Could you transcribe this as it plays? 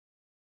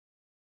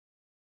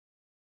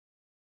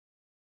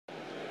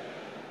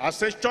As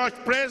a church,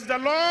 praise the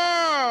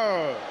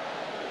Lord.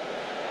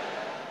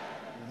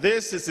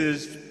 This is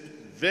a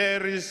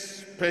very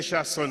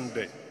special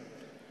Sunday,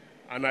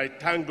 and I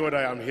thank God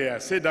I am here.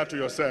 Say that to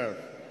yourself.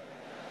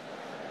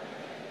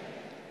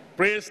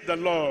 Praise the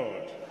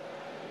Lord.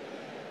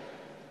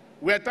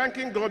 We are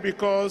thanking God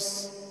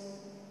because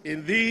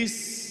in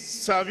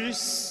this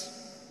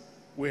service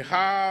we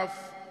have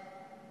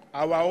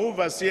our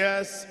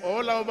overseers,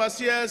 all our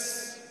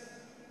overseers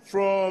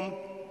from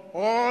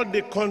all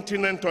the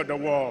continent of the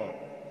world,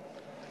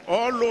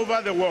 all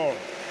over the world.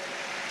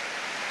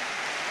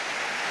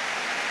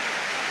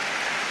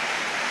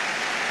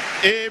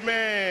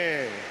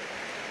 Amen.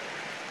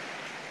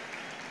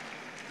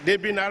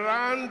 They've been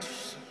around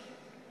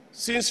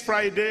since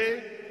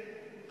Friday,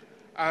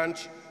 and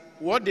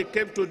what they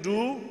came to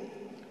do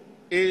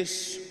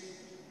is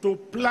to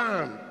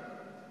plan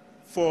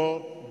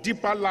for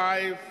Deeper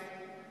Life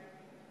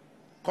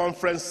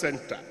Conference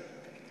Center.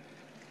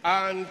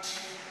 And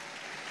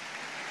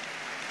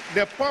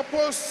the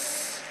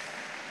purpose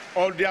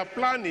of their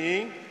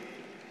planning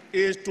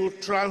is to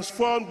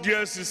transform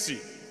DLCC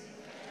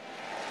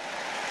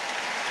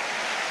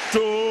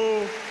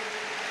to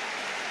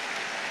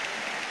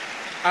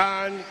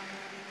an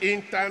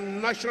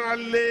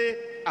internationally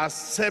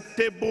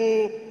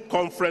acceptable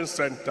conference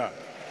center.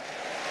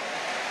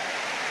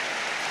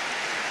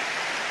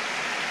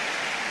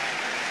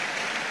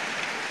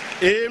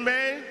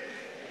 Amen.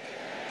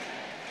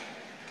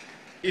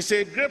 It's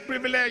a great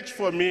privilege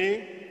for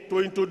me to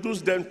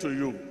introduce them to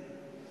you.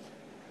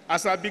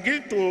 As I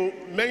begin to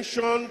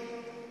mention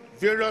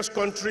various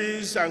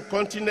countries and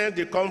continents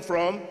they come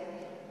from,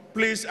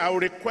 please, I will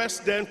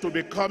request them to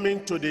be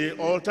coming to the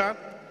altar.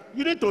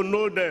 You need to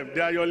know them.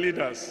 They are your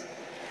leaders.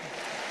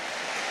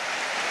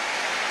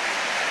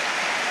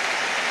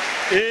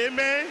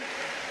 Amen.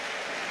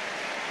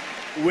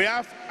 We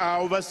have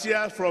our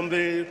overseers from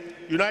the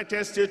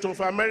United States of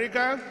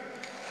America,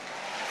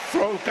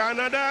 from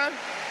Canada.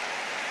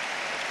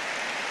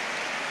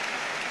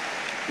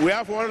 We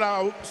have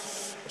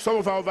some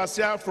of our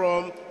overseers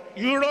from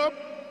Europe,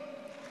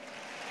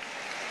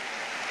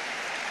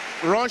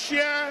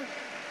 Russia,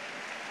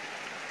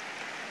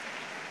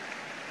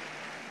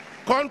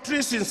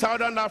 countries in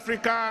Southern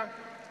Africa,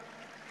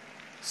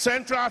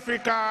 Central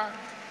Africa,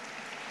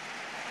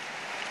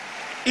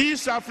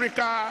 East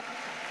Africa,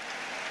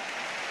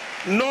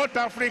 North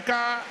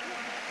Africa,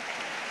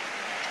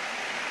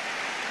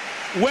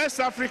 West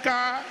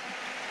Africa,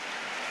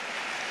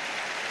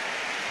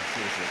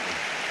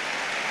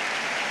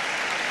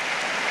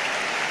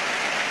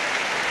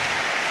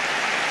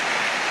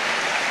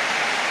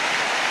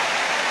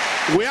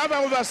 we have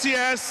our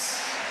overseers.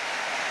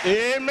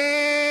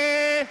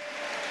 Amen.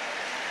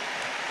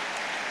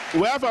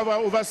 We have our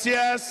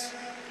overseers.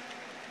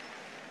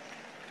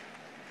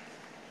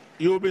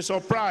 You'll be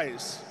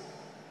surprised.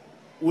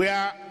 We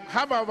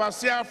have our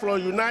overseer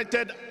from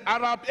United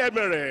Arab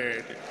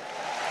Emirates.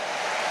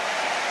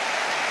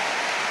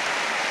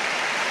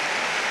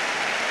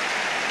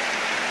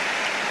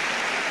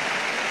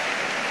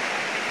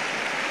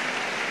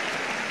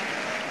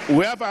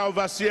 We have our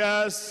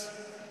overseers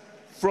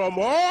from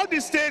all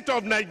the states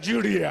of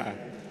Nigeria.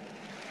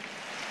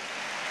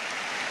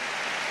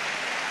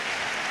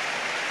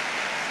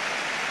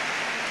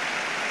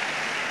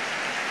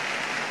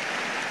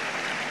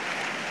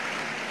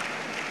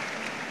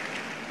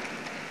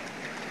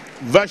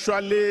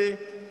 Virtually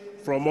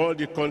from all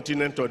the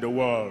continents of the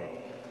world.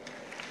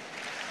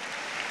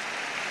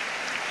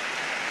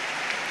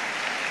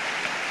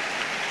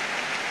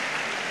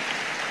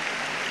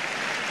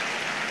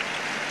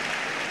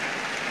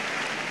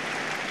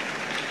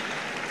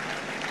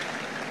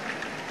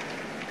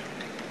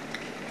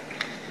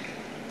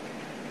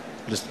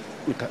 Just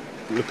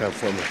look at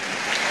for me.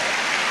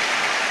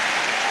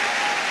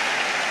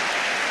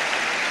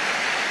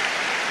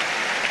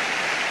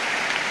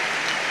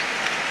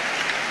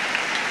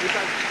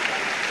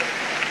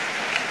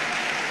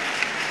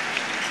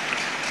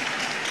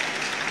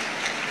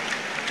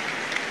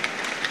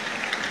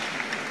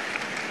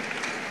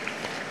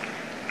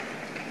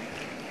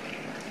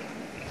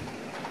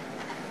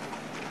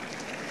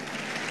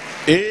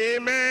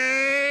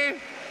 Amen.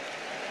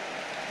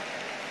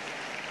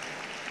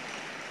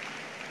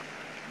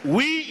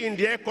 We in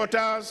the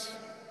headquarters,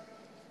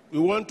 we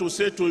want to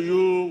say to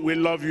you, we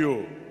love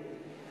you.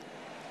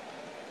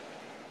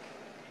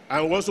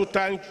 And also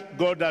thank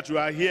God that you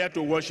are here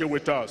to worship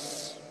with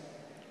us.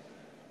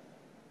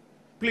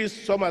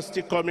 Please, some are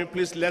still coming.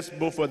 Please, let's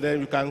both of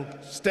them. You can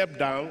step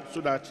down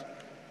so that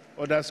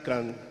others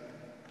can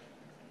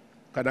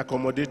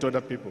accommodate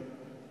other people.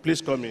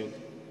 Please come in.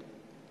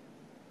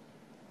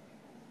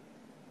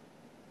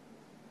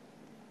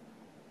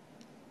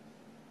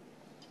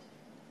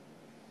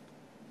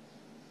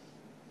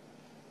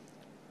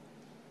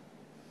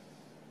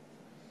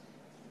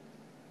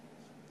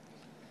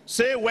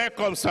 Say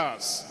welcome,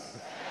 sirs.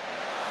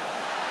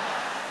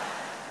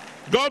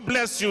 God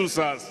bless you,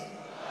 sirs.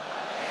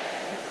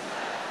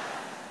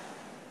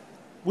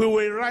 We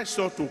will rise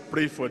up to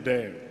pray for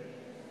them.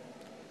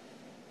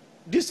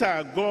 These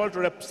are God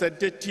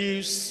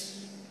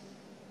representatives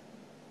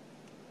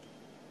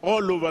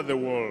all over the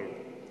world.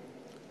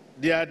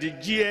 They are the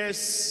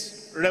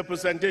GS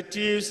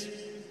representatives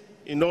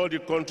in all the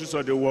countries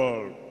of the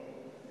world.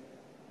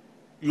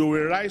 You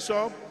will rise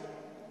up,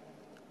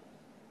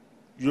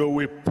 you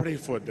will pray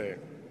for them.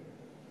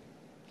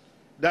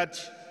 That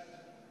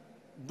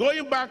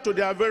going back to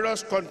their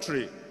various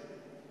countries,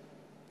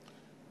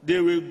 they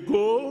will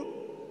go,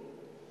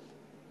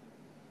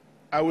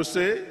 I will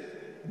say,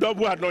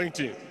 double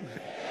anointing.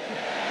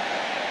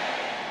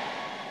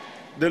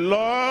 The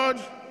Lord,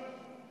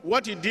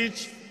 what he did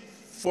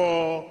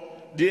for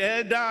the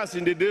elders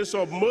in the days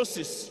of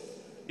Moses,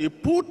 he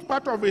put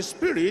part of his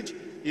spirit,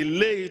 he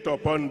laid it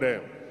upon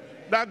them.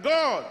 That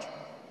God,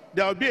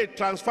 there will be a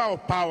transfer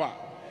of power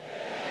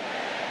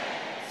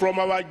from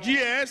our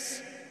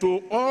GS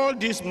to all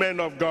these men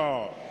of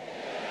God.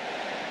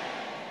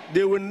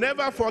 They will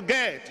never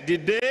forget the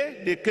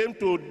day they came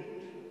to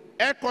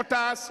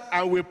headquarters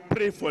and we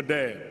pray for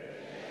them.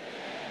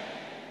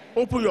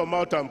 Open your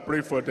mouth and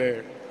pray for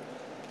them.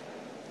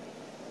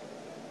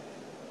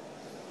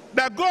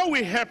 That God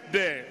will help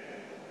them.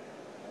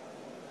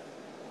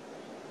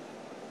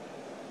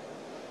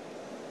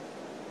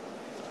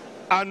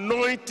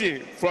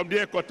 Anointing from the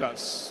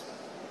headquarters.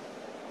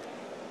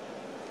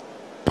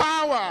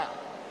 Power,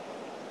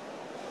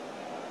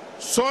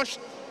 such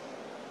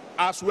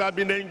as we have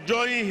been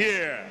enjoying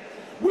here,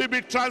 will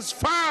be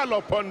transferred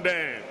upon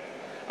them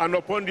and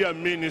upon their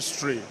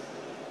ministry.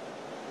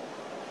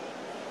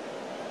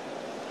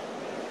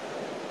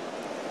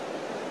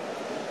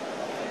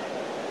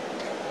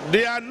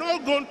 They are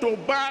not going to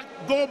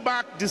go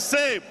back the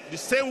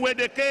same way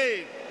they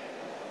came.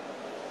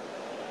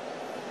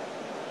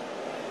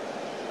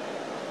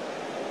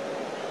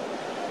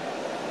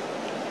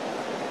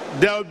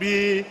 There will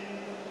be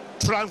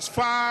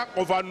transfer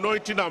of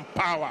anointing and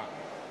power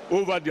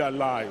over their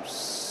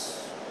lives.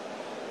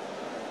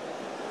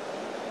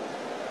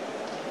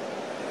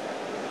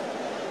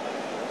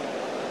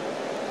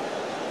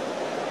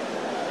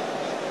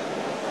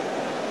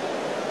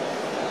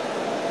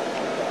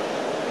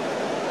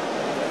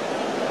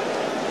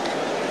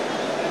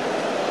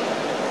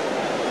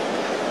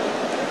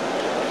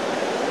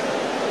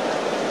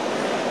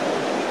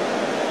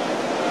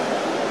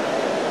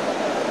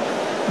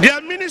 Their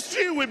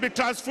ministry will be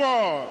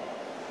transformed.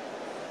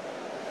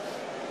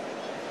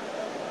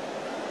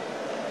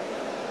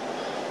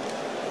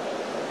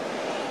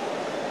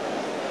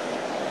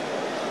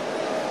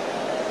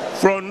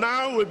 From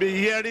now, we'll be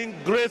hearing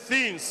great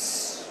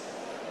things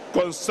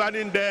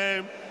concerning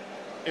them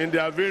in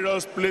their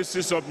various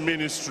places of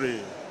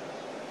ministry.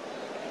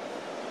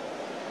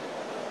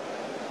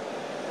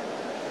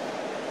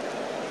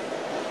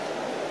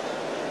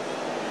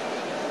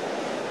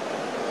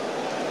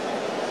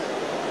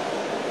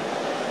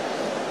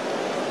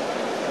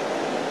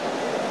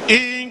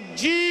 In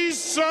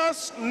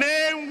Jesus'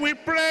 name we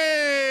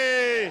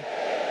pray.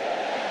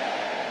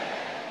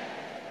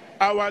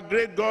 Our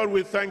great God,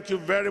 we thank you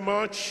very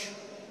much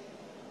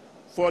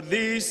for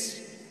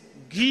these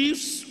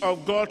gifts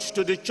of God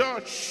to the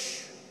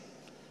church.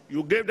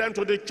 You gave them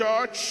to the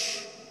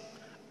church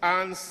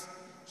and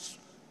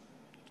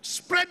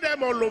spread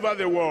them all over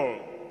the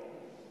world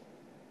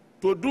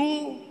to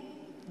do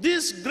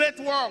this great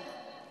work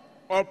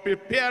of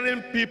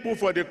preparing people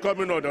for the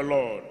coming of the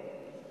Lord.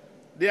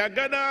 They are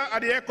gathered at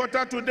the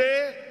headquarters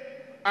today,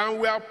 and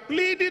we are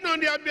pleading on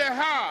their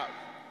behalf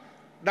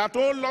that,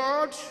 oh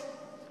Lord,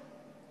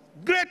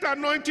 great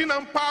anointing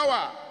and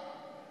power,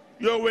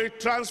 you will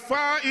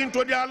transfer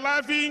into their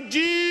life in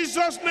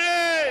Jesus'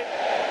 name.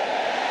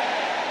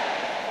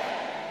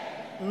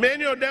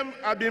 Many of them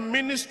have been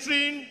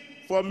ministering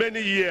for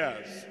many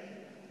years.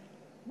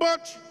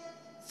 But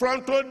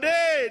from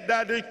today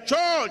that the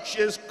church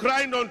is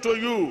crying unto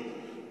you,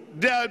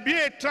 there will be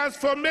a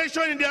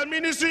transformation in their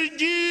ministry in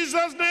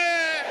Jesus'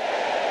 name.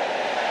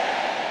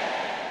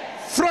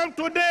 From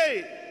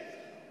today,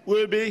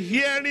 we'll be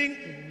hearing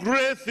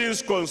great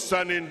things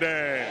concerning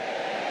them.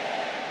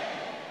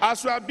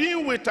 As we are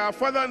being with our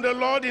Father and the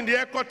Lord in the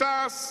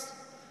headquarters,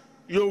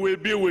 you will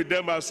be with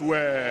them as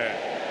well.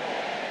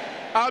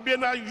 I'll be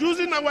now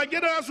using our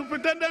general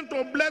superintendent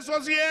to bless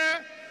us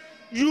here.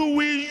 You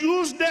will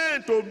use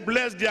them to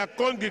bless their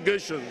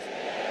congregations.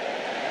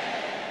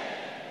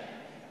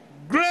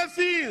 Great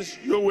things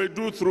you will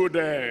do through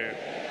them.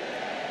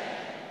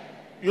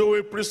 You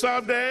will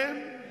preserve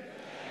them.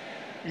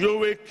 You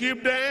will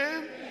keep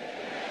them.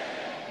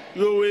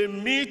 You will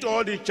meet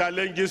all the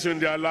challenges in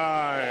their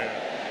life.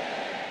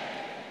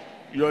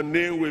 Your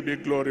name will be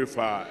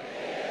glorified.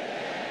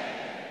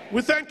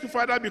 We thank you,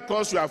 Father,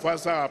 because you have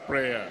answered our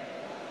prayer.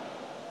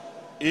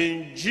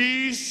 In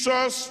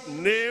Jesus'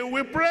 name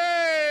we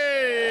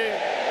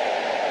pray.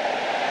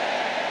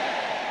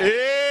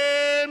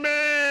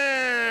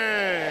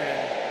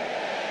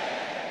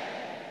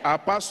 Our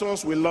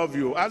pastors will love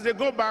you. As they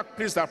go back,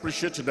 please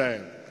appreciate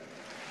them.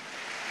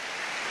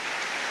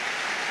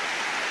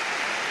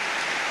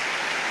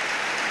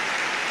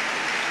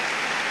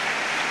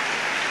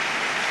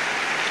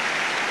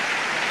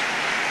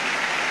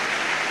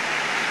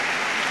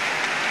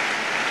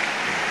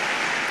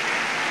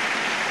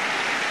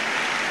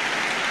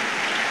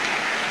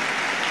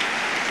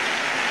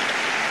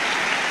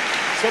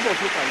 Some of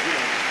you can do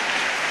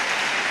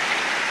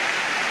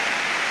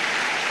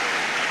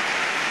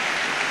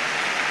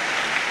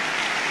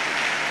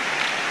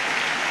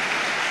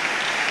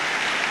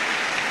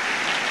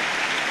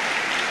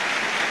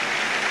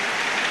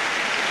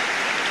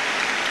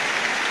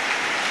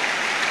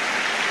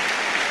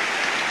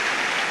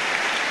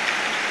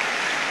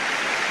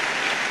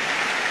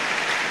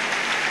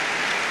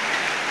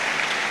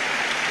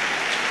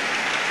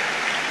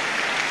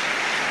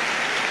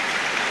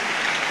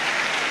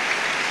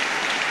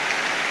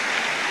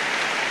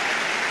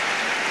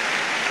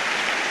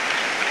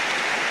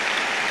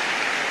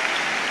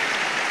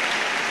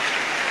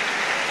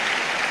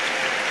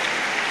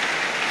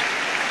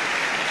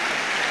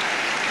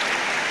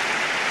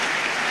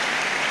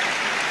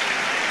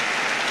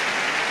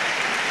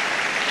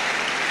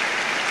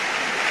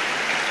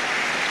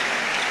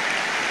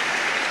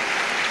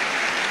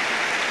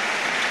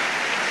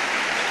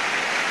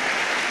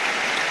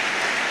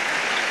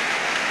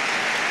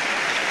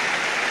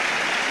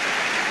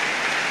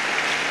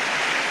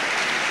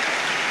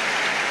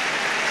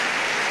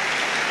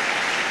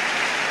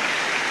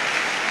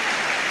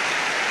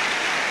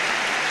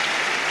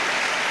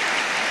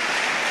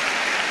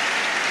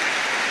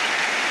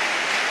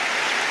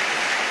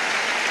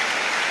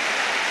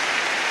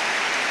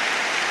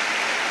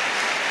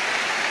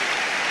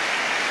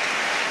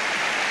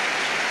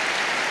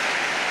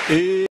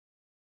that.